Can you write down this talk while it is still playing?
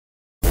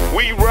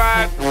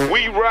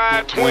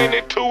ride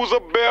 22s are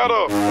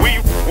better.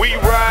 We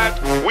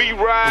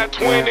ride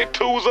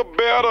 22s are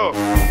better.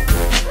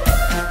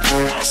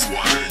 I swing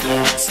on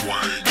them.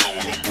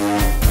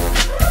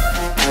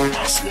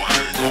 I swing on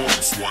them.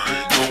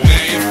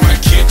 Now if I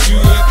catch you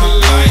at the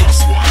light,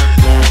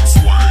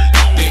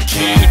 then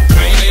candy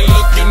paint ain't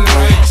looking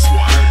right.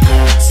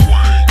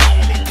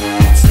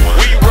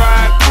 We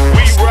ride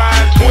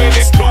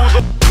 22s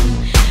are.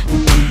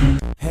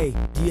 Hey,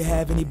 do you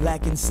have any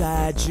black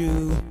inside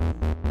you?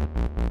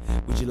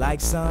 Would you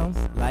like some?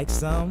 Like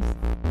some?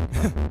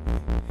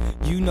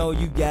 You know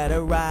you got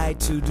a right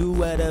to do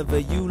whatever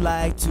you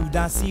like to.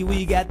 Now see,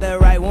 we got that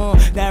right one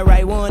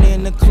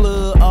in the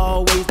club,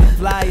 always the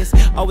flyest,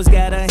 always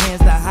got her hands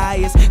the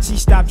highest. She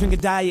stopped drinking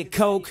Diet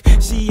Coke,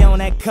 she on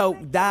that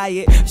Coke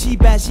diet. She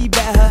bat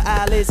her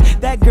eyelids,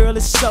 that girl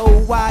is so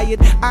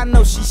wired. I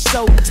know she's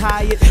so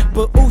tired,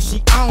 but ooh,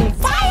 she on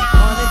fire.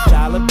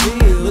 $100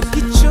 bill, look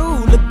at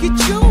you,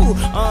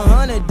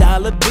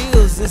 $100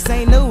 bills. This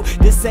ain't new,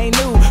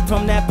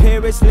 from that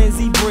Paris,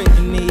 Lindsay,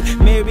 Brittany,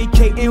 Mary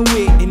Kate and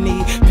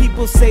Whitney.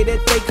 People say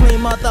that they clean,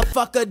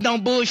 motherfucker,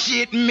 don't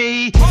bullshit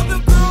me. All the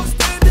girls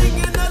standing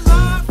in the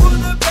line for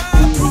the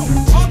bathroom.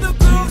 All the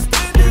girls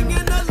standing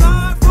in the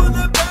line for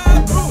the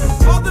bathroom.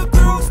 All the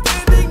girls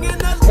standing in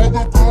the line. All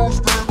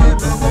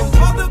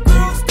the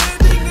girls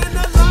standing in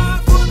the line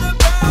for the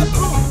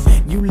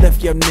bathroom. You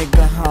left your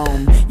nigga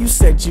home. You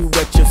said you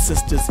at your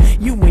sister's.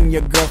 You and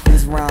your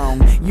girlfriend's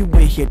wrong. You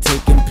in here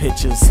taking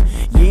pictures.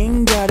 You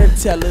ain't gotta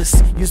tell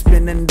us you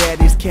spending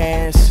daddy's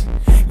cash.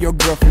 Your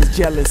girlfriend's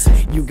jealous.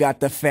 You got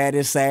the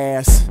fattest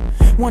ass.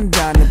 One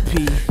down to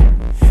pee,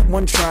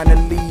 one trying to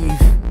leave.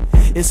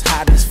 It's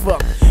hot as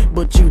fuck,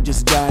 but you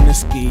just dying to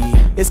ski.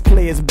 It's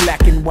clear as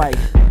black and white.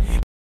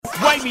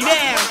 Wipe me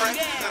down,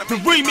 the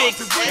remix.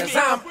 Cause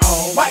I'm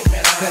on white,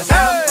 cause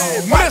I'm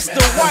on white.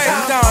 Mr.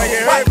 White down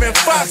here, heard me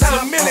Fox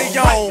a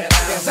million.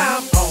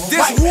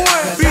 This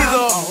one be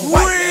the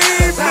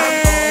remix.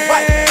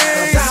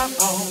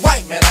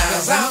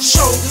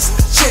 Shoulders,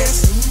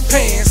 chest,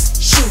 pants,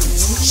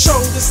 shoes.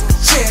 Shoulders,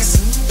 chest,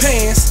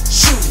 pants,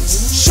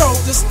 shoes.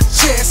 Shoulders,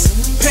 chest,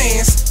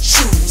 pants,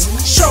 shoes.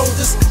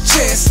 Shoulders,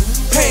 chest,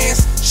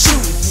 pants,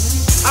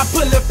 shoes. I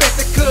pull up at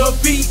the club,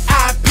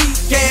 VIP,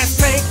 gas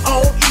tank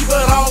on E,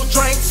 but all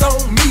drinks on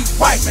me.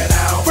 Wipe me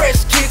down.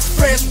 Fresh kicks,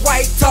 fresh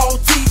white tall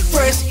teeth,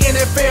 fresh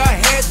NFL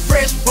hat,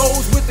 fresh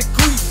bows with the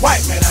grease.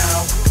 Wipe me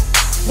down.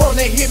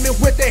 Wanna hit me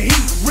with the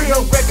heat?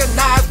 Real,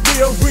 recognize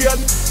real,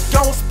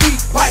 don't speak.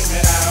 Wipe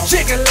me down.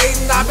 Chicken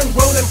laden, I've been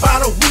rolling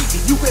by the week.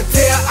 You can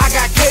tell I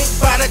got cake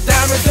by the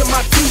diamonds in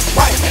my teeth.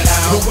 Wipe me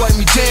down. Don't wipe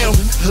me down,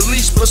 at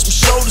least brush my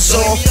shoulders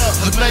off.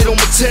 A night on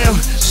my town,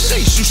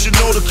 sheesh, you should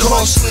know the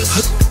cost.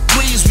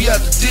 Please, we had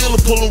the deal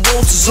of pulling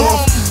roses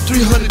off.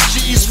 300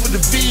 G's for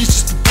the V's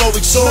just to blow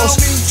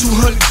exhaust.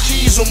 200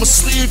 G's on my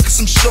sleeve cause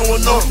I'm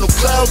showing off. No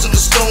clouds in the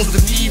stones,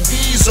 the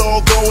EV's all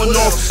going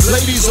off.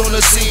 Ladies on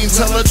the scene,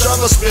 tell her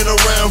driver spin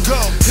around.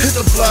 Hit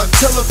the block,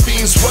 tell her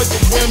fiends, wipe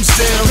the rims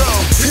down.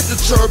 Hit the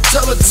church,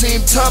 tell her team,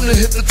 time to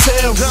hit the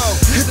town.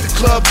 Hit the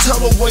club, tell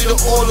her waiter,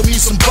 order me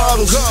some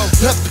bottles.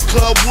 Left the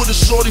club with a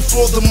shorty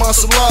for the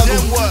Maserati.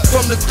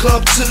 From the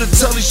club to the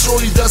telly,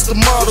 shorty, that's the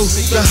model.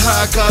 The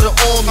high got her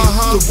on me,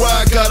 the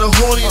ride got her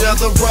horny, now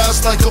the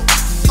ride's like a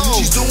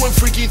she's doing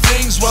freaky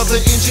things while the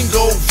engine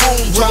go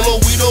boom. Tell her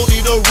we don't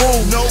need a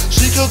room, no,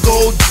 she could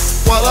go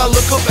while I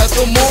look up at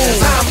the moon. Cause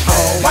I'm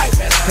on white,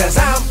 cause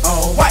I'm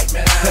on white,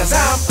 cause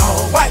I'm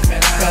on white,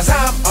 cause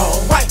I'm on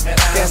white,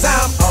 cause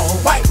I'm on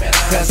white,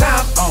 cause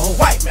I'm on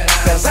white,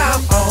 cause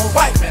I'm on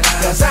white,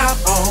 cause I'm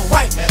on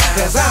white,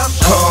 cause I'm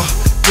car,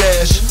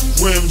 dash,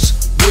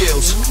 rims,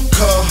 wheels.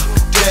 Car,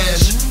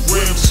 dash,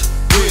 rims,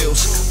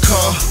 wheels.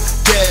 Car,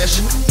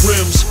 dash,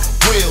 rims,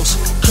 wheels.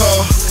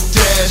 Car,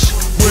 dash,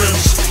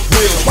 rims,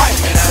 wheels.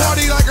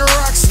 Party like a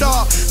rock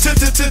star,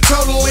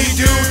 totally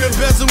dude. The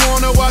best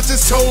wanna watch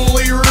is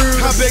totally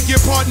rude. I beg your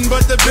pardon,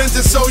 but the Benz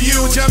is so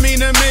huge. I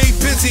mean, it made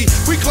busy.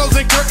 We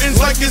closing curtains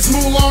like it's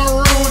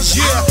Moulin Rouge.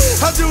 Yeah,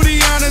 I'll do the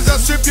honors. I'll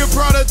strip your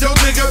Prada,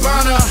 Dolce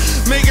Gabbana,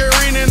 make it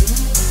rain and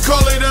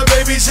call it a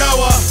baby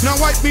shower. Now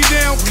wipe me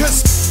down,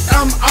 cause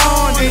I'm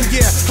on. And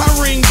yeah, I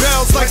ring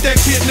bells like that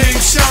kid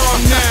named Sean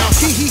now.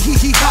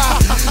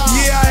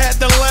 Yeah, I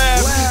had to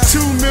laugh. 2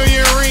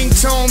 million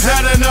ringtones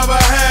that I never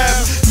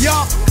have.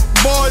 Y'all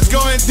boys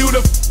going through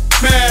the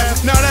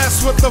math. Now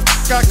that's what the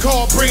I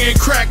call bringing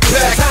crack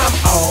back. Cause I'm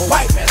on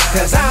white,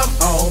 cause I'm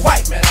on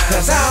white,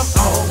 cause I'm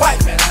on white,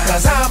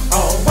 cause I'm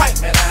on white,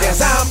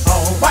 cause I'm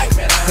on white,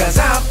 cause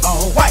I'm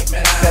on white,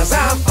 cause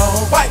I'm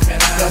on white,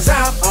 cause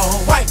I'm on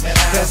white,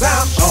 cause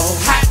I'm on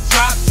hot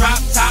drop,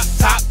 top,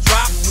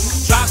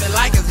 drop it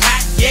like it's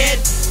hot, yeah.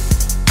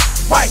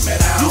 Wipe me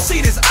down. You see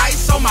this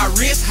ice on my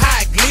wrist,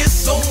 high glitz.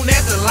 Soon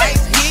as the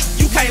lights hit,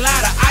 you can't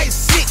lie, the ice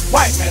sick.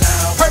 Wipe me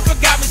down. Purple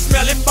got me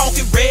smelling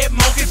funky, red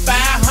monkey,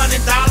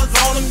 $500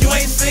 on them. You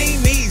ain't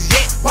seen these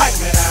yet. Wipe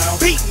me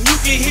down. Beatin', you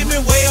can hit me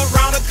way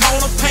around the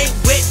corner, paint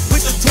wet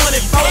with the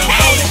 24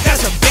 on it.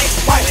 That's a bet.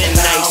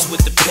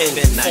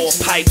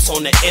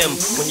 am.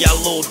 When y'all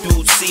little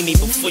dudes see me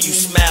before you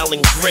smile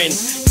and grin,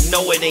 you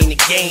know it ain't a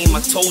game.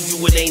 I told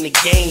you it ain't a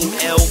game.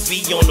 LV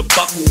on the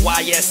buckle,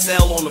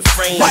 YSL on the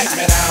frame.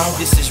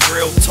 This is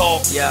real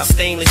talk,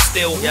 stainless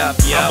steel.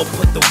 I'ma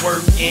put the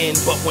work in,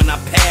 but when I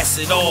pass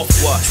it off,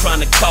 trying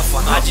to cuff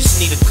her, I just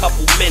need a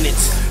couple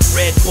minutes.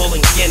 Red Bull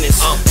and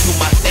Guinness, do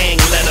my thing,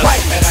 let her,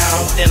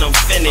 then I'm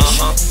finished.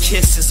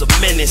 Kiss is a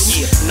menace.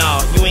 Nah,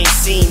 you ain't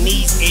seen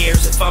these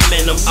ears if I'm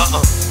in them.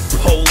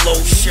 Polo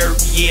shirt,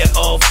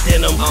 off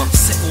denim.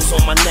 Sickles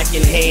on my neck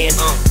and hand.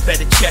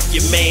 Better check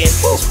your man.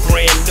 It's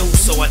brand new,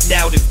 so I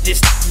doubt if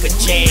this could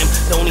jam.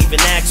 Don't even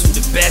ask who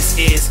the best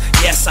is.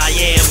 Yes, I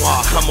am.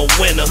 I'm a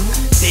winner,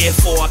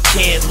 therefore I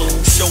can't lose.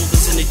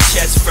 Shoulders in the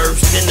chest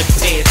first, then the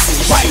pants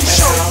and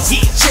shoes.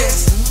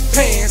 Chest,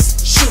 pants,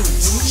 shoes.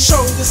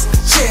 Shoulders,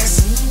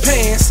 chest,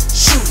 pants,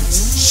 shoes.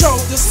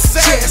 Shoulders,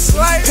 chest,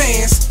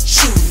 pants,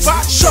 shoes.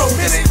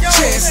 Shoulders,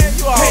 chest,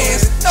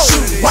 pants,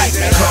 shoes.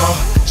 Car,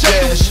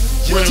 dash,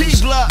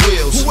 rims,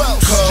 wheels. Who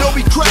else?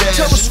 Joey Crack,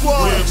 tell the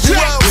squad. Who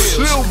else?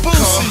 Lil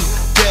Boosie.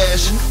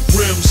 Dash,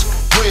 rims,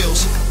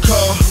 wheels.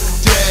 Car,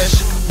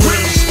 dash,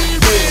 rims,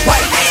 wheels.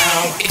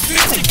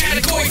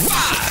 Category 5,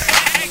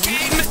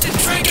 Mr.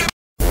 Trigger.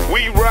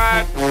 We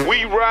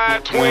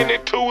ride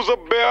 22s are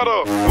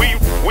better.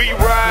 We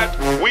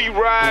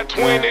ride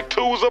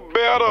 22s are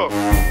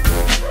better.